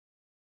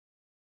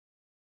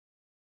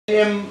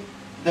The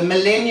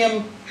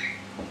Millennium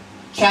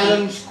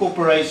Challenge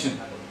Corporation.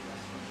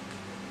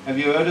 Have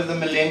you heard of the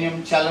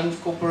Millennium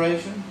Challenge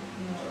Corporation?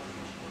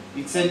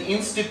 It's an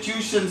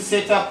institution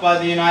set up by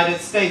the United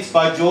States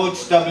by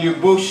George W.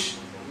 Bush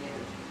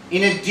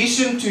in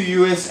addition to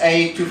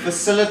USA to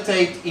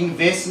facilitate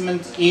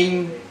investment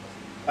in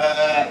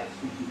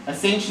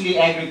essentially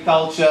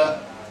agriculture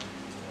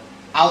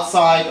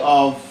outside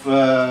of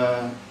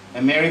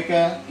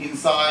America.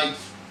 Inside,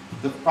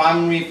 the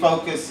primary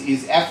focus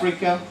is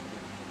Africa,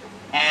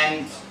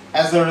 and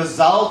as a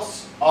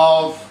result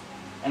of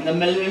the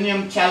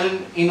Millennium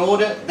Challenge,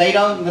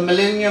 the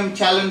Millennium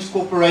Challenge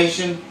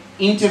Corporation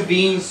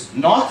intervenes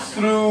not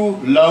through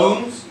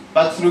loans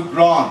but through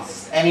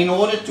grants, and in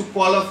order to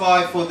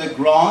qualify for the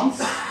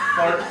grants,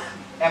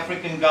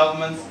 African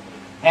governments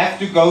have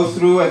to go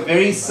through a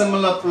very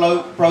similar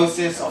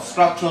process of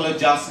structural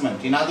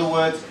adjustment. In other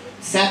words,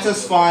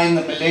 satisfying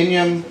the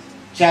Millennium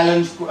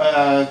Challenge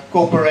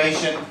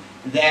Corporation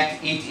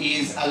that it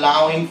is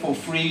allowing for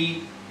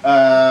free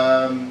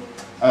the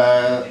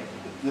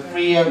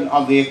freedom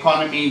of the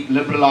economy,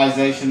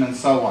 liberalization, and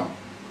so on.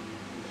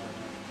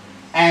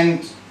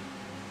 And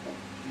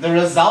the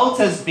result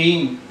has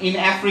been, in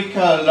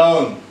Africa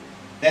alone,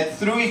 that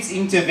through its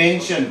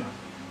intervention,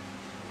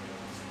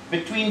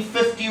 between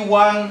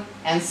 51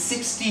 and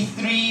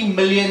 63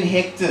 million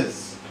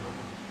hectares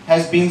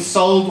has been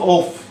sold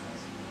off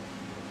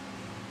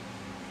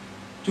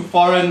to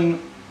foreign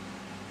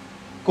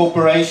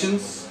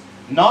corporations,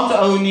 not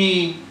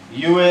only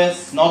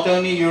US, not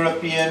only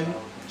European,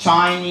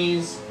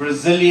 Chinese,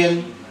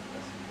 Brazilian,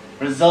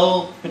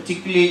 Brazil,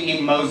 particularly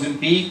in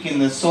Mozambique, in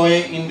the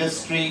soya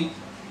industry.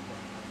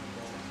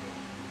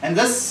 And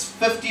this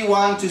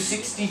 51 to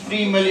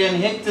 63 million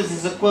hectares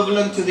is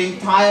equivalent to the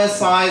entire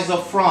size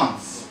of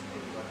France.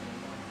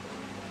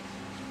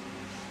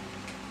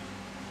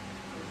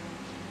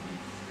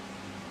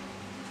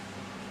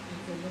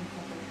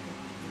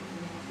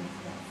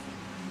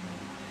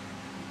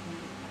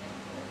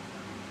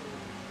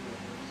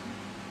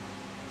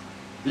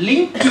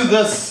 Linked to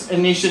this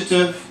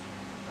initiative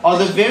are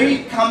the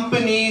very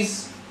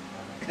companies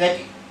that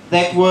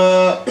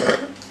were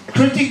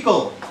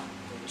critical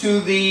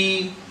to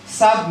the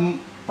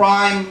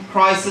subprime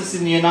crisis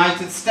in the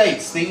United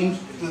States,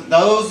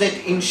 those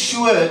that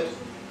ensured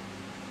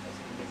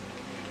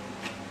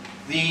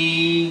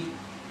the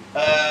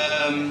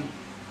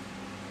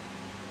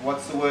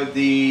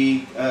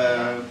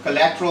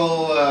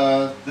collateral,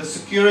 the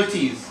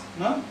securities,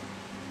 no?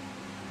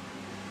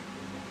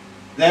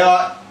 They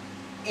are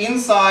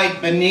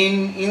inside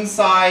Benin,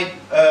 inside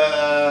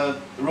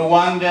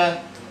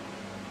Rwanda,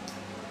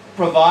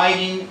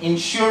 providing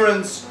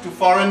insurance to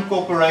foreign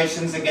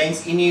corporations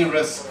against any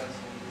risk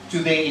to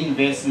their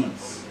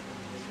investments.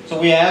 So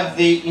we have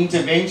the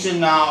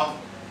intervention now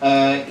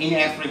in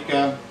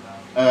Africa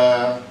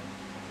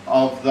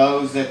of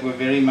those that were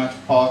very much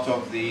part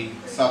of the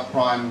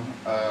subprime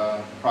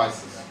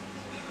crisis.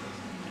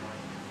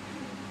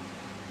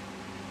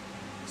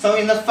 So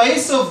in the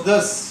face of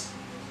this,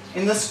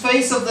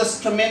 face of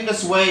this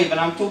tremendous wave, and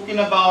I'm talking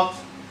about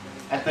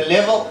at the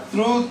level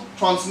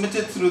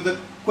transmitted through the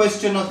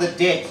question of the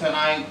debt, and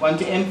I want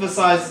to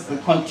emphasize the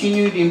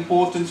continued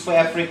importance for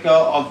Africa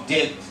of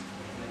debt,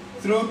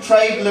 through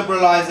trade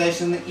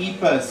liberalization, the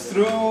EPAs,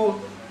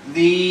 through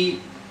the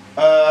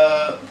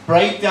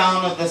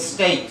breakdown of the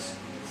state,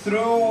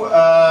 through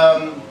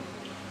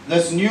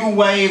this new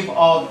wave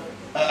of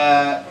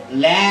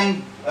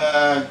land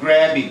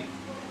grabbing.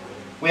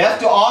 We have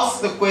to ask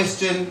the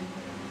question,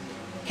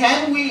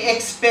 can we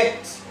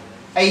expect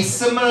a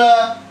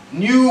similar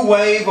new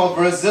wave of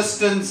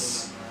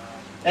resistance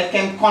that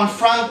can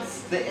confront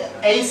the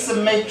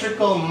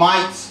asymmetrical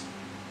might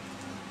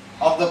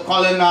of the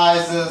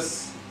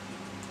colonizers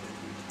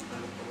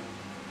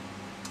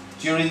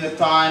during the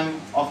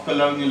time of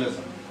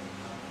colonialism?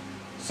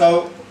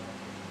 So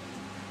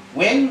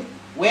when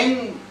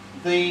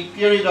the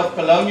period of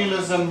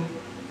colonialism,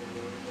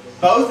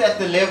 both at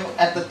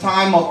the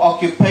time of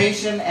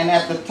occupation and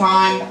at the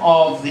time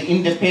of the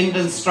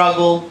independence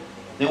struggle,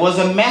 there was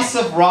a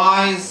massive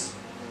rise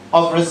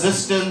of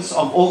resistance,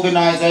 of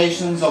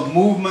organizations, of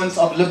movements,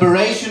 of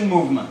liberation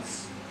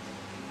movements.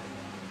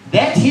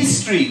 That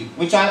history,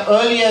 which I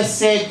earlier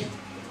said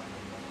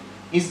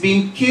is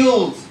being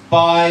killed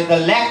by the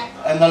lack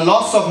and the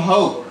loss of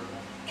hope,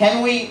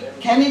 can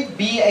it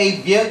be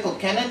a vehicle,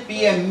 can it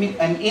be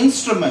an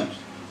instrument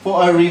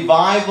for a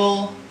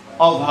revival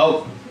of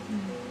hope?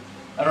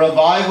 A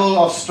revival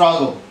of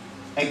struggle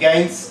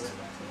against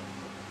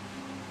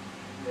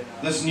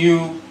this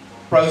new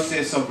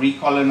process of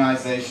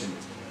recolonization.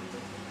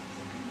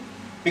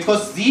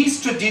 Because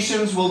these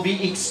traditions will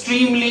be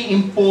extremely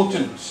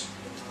important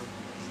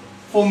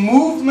for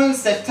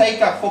movements that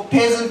take up, for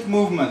peasant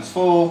movements,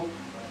 for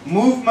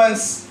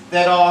movements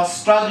that are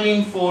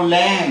struggling for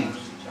land.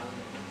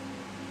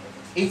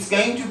 It's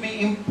going to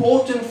be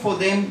important for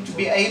them to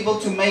be able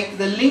to make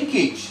the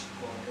linkage.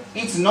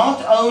 It's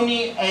not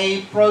only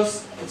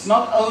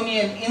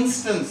an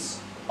instance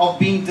of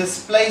being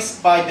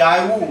displaced by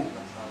Daewoo,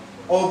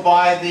 or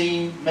by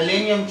the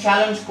Millennium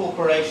Challenge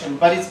Corporation,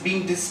 but it's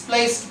being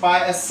displaced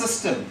by a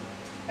system,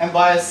 and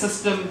by a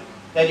system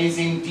that is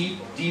in deep,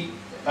 deep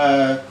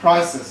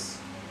crisis.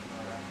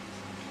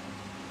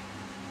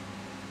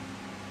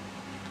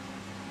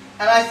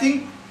 And I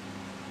think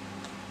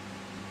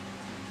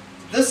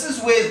this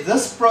is where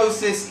this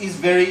process is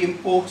very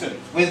important,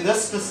 where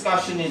this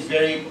discussion is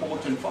very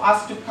important, for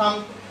us to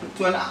come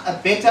to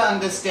a better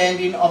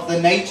understanding of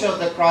the nature of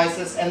the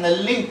crisis and the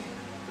link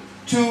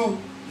to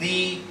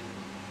the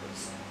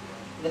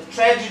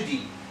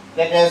tragedy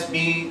that has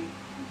been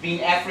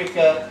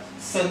Africa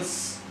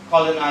since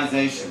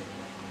colonization.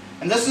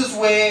 And this is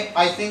where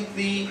I think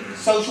the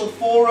social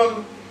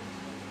forum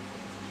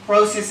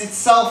process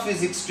itself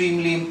is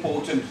extremely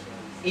important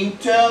in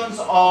terms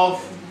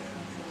of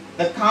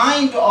the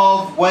kind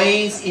of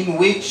ways in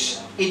which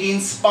it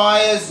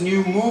inspires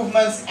new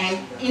movements and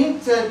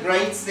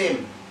integrates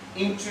them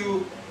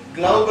into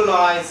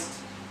globalized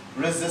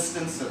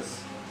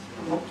resistances.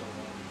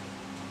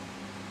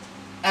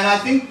 And I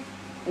think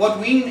what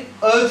we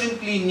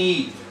urgently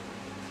need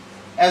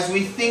as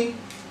we think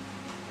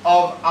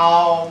of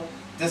our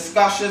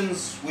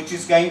discussions, which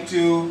is going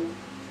to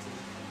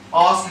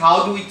ask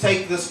how do we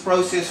take this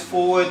process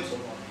forward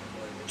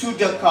to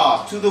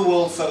Dakar, to the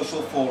World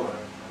Social Forum,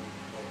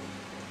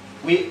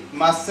 we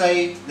must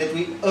say that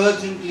we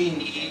urgently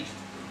need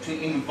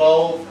to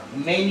involve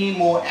many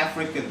more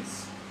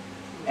Africans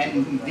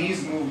and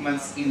these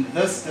movements in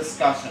this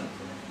discussion,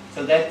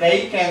 so that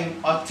they can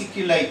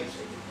articulate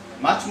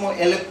much more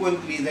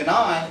eloquently than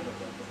I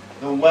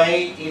the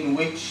way in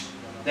which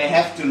they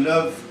have to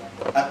live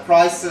a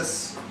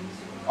crisis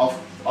of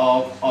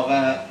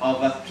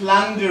a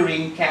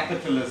plundering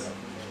capitalism,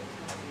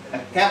 a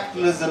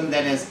capitalism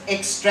that has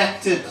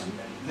extracted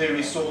the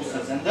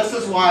resources. And this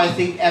is why I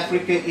think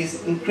Africa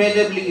is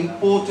incredibly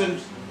important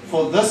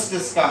for this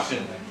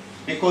discussion,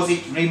 because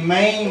it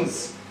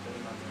remains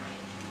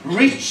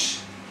rich,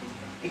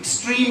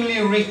 extremely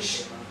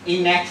rich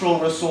in natural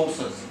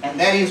resources, and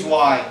that is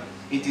why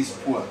it is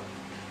poor.